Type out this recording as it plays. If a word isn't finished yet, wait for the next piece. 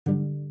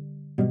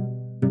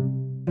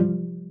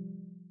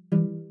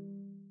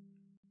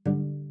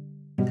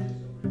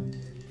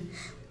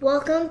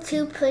Welcome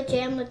to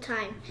Pajama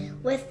Time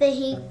with the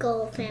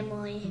Hinkle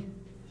family.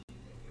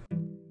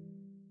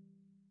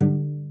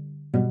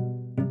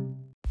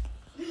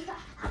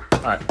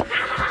 All right.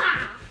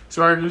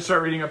 So I'm going to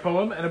start reading a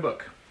poem and a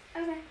book.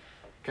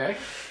 Okay?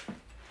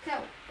 Go.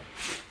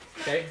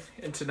 Okay.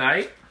 And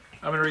tonight,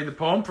 I'm going to read the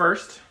poem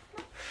first.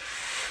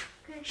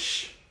 Okay.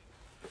 Shh.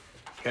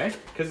 Okay?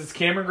 Because it's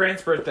Cameron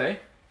Grant's birthday.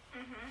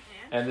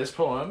 And this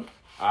poem,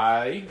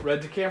 I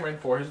read to Cameron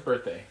for his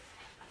birthday.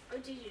 Oh,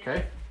 did you?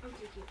 Okay? Oh,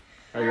 did you?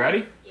 Are you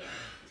ready? Yeah.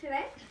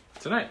 Today?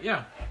 Tonight,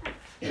 yeah.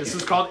 This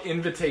is called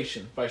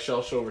Invitation by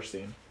Shel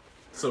Silverstein.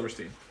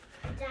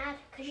 Dad,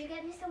 could you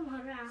get me some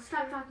water after?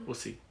 Stop talking. We'll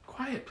see.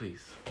 Quiet,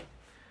 please.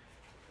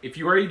 If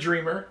you are a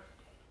dreamer,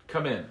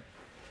 come in.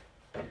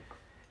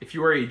 If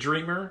you are a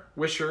dreamer,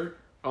 wisher,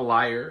 a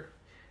liar,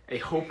 a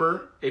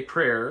hoper, a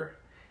prayer,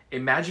 a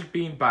magic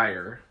bean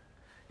buyer,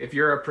 if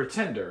you're a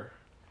pretender,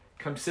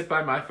 come sit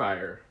by my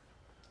fire.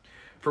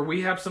 For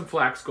we have some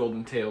flax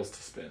golden tales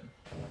to spin.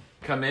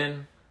 Come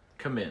in,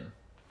 come in.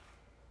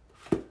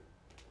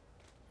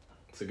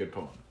 It's a good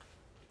poem.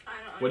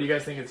 What do you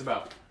guys think it's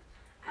about?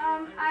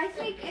 I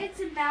think it's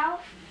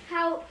about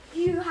how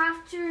you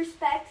have to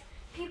respect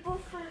people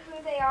for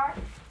who they are,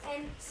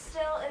 and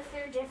still, if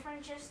they're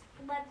different, just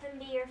let them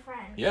be your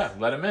friend. Yeah,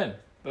 let him in.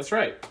 That's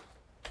right.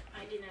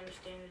 I didn't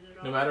understand it at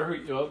all. No matter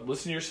who, well,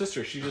 listen to your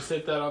sister. She just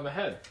hit that on the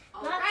head.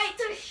 That's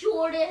the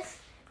shortest.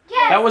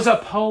 Yes. That was a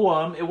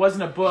poem. It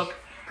wasn't a book.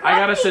 I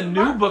got us a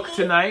new book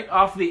tonight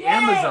off the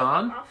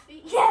Amazon. Off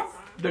the Yes.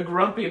 The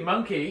Grumpy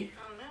Monkey.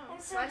 Oh no.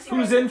 And so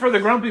Who's in for the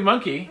Grumpy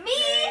Monkey?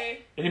 Me.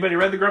 Anybody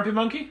read the Grumpy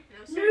Monkey?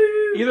 No,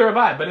 sir. Either have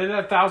I, but it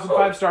had 1,000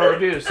 5-star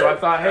reviews, so I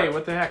thought, hey,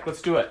 what the heck,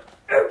 let's do it.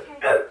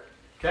 Okay.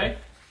 Okay?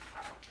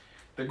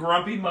 The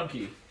Grumpy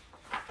Monkey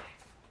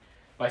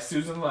by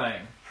Susan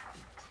Lang.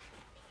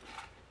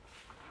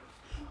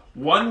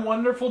 One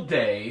wonderful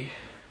day,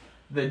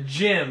 the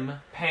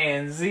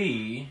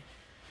chimpanzee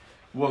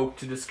woke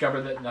to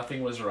discover that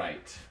nothing was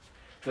right.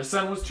 The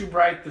sun was too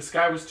bright, the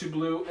sky was too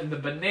blue, and the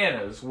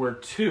bananas were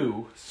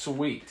too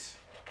sweet.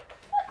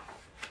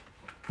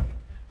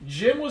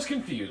 Jim was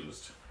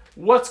confused.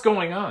 What's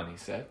going on, he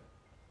said.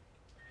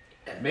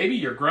 Maybe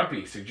you're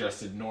grumpy,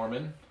 suggested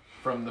Norman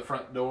from the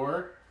front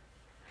door.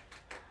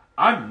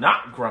 I'm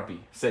not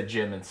grumpy, said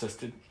Jim,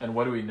 insisted. And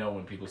what do we know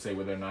when people say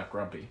well, they're not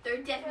grumpy?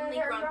 They're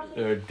definitely grumpy.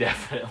 They're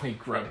definitely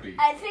grumpy.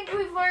 I think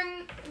we've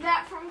learned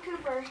that from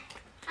Cooper.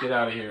 Get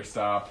out of here,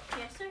 stop.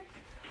 Yes, sir.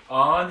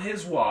 On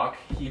his walk,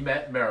 he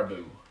met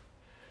Marabou.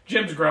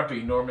 Jim's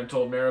grumpy, Norman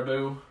told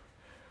Marabou.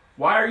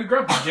 Why are you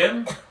grumpy,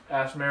 Jim?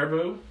 Asked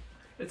Marabou.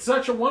 It's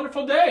such a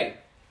wonderful day.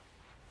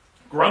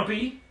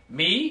 Grumpy?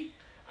 Me?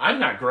 I'm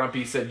not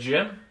grumpy, said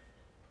Jim.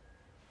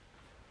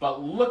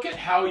 But look at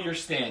how you're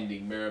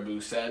standing,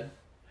 Marabou said.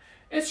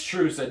 It's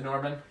true, said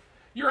Norman.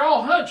 You're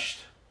all hunched.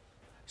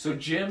 So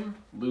Jim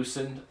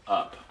loosened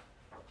up.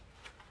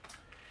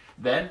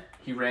 Then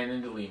he ran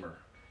into Lemur.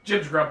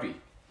 Jim's grumpy,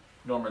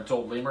 Norman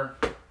told Lemur.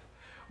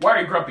 Why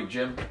are you grumpy,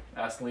 Jim?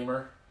 Asked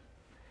Lemur.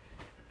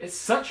 It's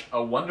such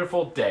a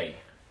wonderful day.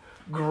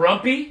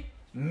 Grumpy?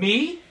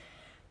 Me?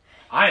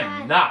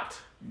 I'm not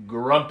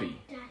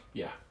grumpy. Dad,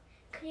 Yeah,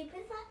 could you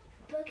put that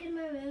book in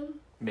my room?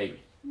 maybe.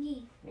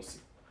 Me. We'll see.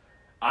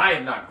 I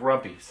am not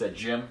grumpy, said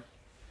Jim.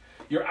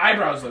 Your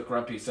eyebrows look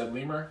grumpy, said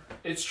Lemur.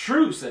 It's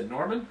true, said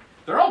Norman.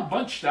 They're all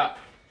bunched up.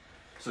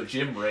 So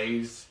Jim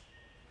raised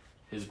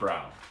his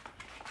brow.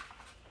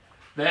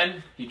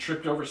 Then he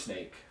tripped over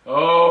Snake.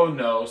 Oh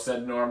no,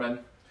 said Norman.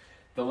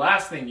 The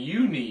last thing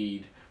you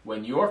need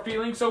when you're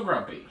feeling so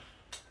grumpy.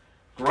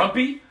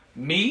 Grumpy?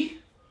 Me?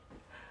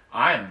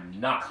 I'm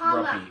not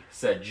Comma. grumpy,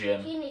 said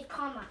Jim. You need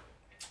comma.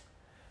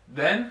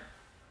 Then,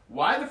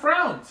 why the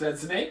frown, said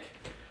Snake.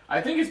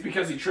 I think it's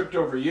because he tripped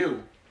over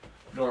you,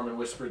 Norman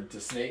whispered to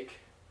Snake.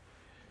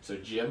 So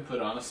Jim put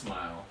on a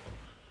smile.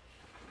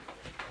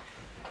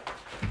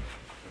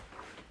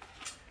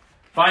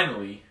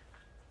 Finally,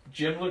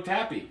 Jim looked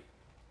happy.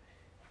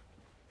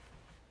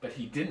 But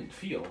he didn't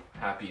feel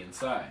happy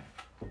inside.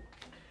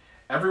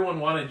 Everyone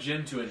wanted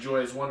Jim to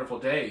enjoy his wonderful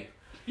day.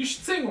 You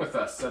should sing with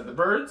us, said the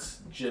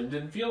birds. Jim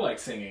didn't feel like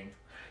singing.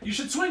 You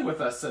should swing with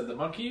us, said the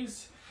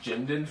monkeys.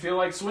 Jim didn't feel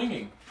like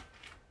swinging.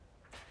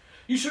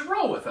 You should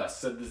roll with us,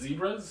 said the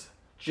zebras.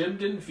 Jim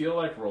didn't feel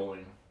like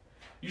rolling.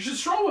 You should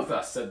stroll with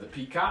us, said the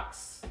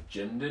peacocks.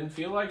 Jim didn't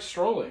feel like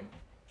strolling.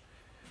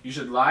 You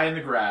should lie in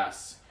the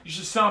grass. You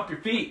should stomp your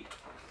feet.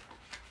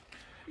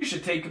 You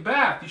should take a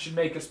bath. You should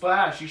make a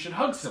splash. You should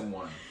hug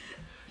someone.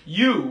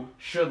 You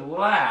should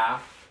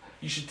laugh.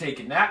 You should take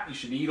a nap. You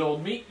should eat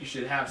old meat. You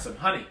should have some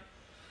honey.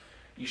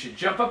 You should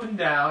jump up and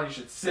down. You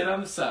should sit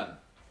on the sun.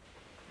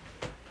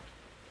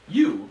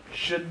 You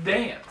should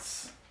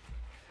dance.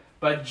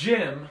 But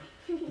Jim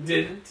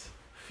didn't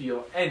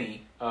feel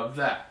any of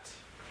that.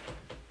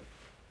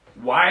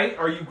 Why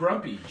are you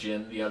grumpy,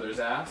 Jim? The others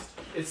asked.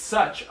 It's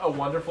such a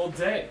wonderful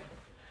day.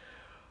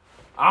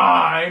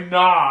 I'm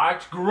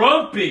not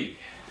grumpy,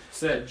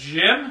 said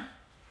Jim.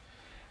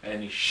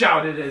 And he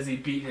shouted as he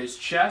beat his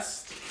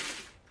chest.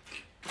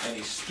 And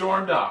he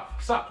stormed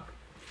off. Stop.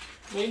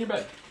 Lay in your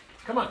bed.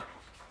 Come Come on.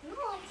 No,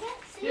 I can't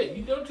see. Yeah,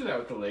 you don't do that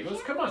with the Legos.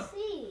 Come on.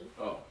 See.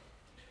 Oh.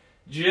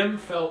 Jim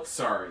felt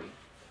sorry.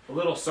 A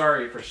little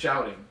sorry for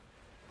shouting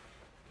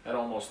at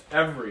almost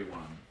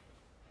everyone.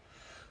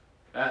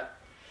 At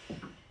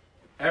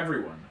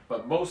everyone,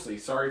 but mostly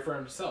sorry for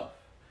himself.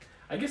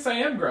 I guess I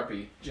am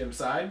grumpy, Jim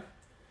sighed.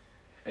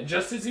 And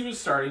just as he was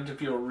starting to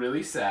feel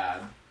really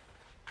sad,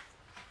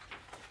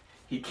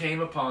 he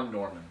came upon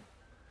Norman.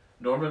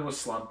 Norman was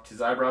slumped,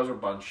 his eyebrows were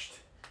bunched,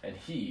 and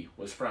he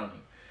was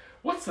frowning.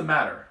 What's the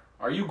matter?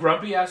 Are you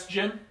grumpy? Asked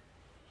Jim.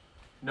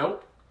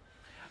 Nope.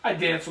 I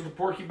danced with the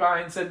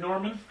porcupine, said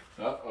Norman.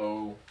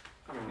 Uh-oh.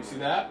 You see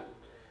that?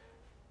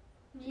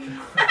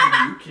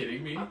 Are you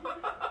kidding me?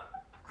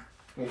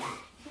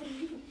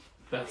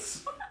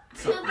 That's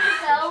so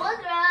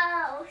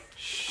gross.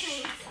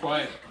 Shh,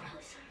 quiet.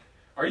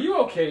 Are you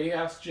okay?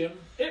 Asked Jim.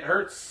 It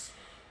hurts,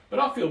 but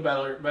I'll feel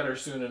better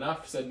soon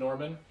enough, said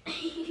Norman.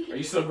 Are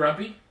you still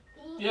grumpy?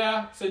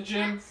 Yeah, said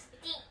Jim.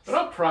 But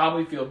I'll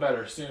probably feel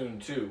better soon,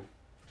 too.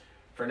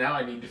 For now,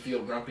 I need to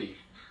feel grumpy.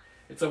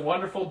 It's a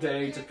wonderful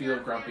day to feel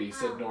grumpy,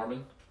 said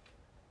Norman.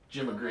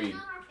 Jim agreed.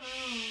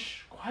 Shh,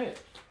 quiet.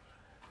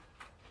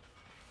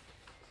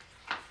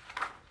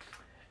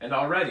 And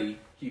already,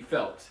 he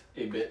felt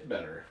a bit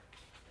better.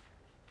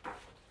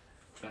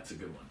 That's a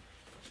good one.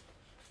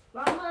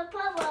 Mama,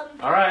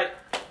 problem. All right.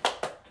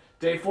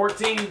 Day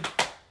 14,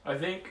 I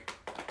think.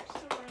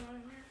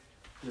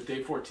 Is it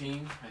day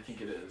 14? I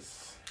think it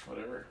is.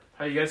 Whatever.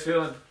 How you guys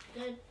feeling?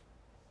 Good.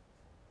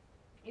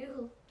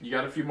 You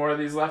got a few more of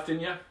these left in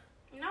you?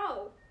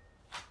 No.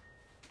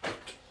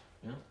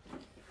 Yeah.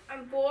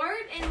 I'm bored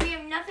and we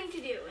have nothing to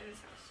do in this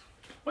house.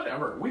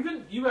 Whatever.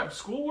 You have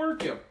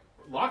schoolwork. You have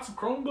lots of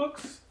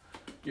Chromebooks.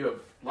 You have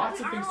lots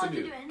of things to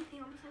do.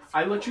 Anything on this house.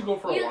 I let you go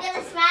for a You walk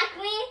gonna smack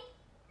me?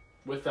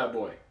 with that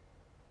boy.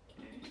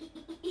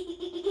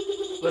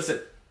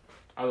 Listen,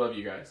 I love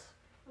you guys.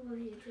 I love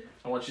you too.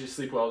 I want you to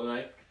sleep well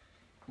tonight.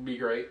 Be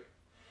great.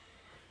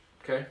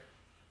 Okay?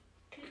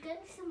 Can you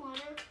get me some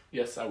water?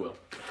 Yes, I will.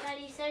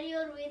 Daddy, you said you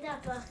would read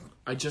that book.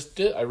 I just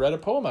did. I read a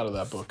poem out of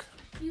that book.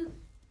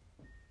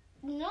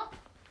 No.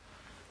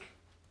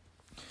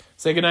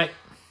 Say goodnight.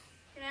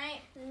 Good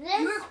night. This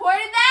You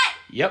recorded that?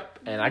 Yep,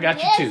 and I got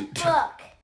you this too. book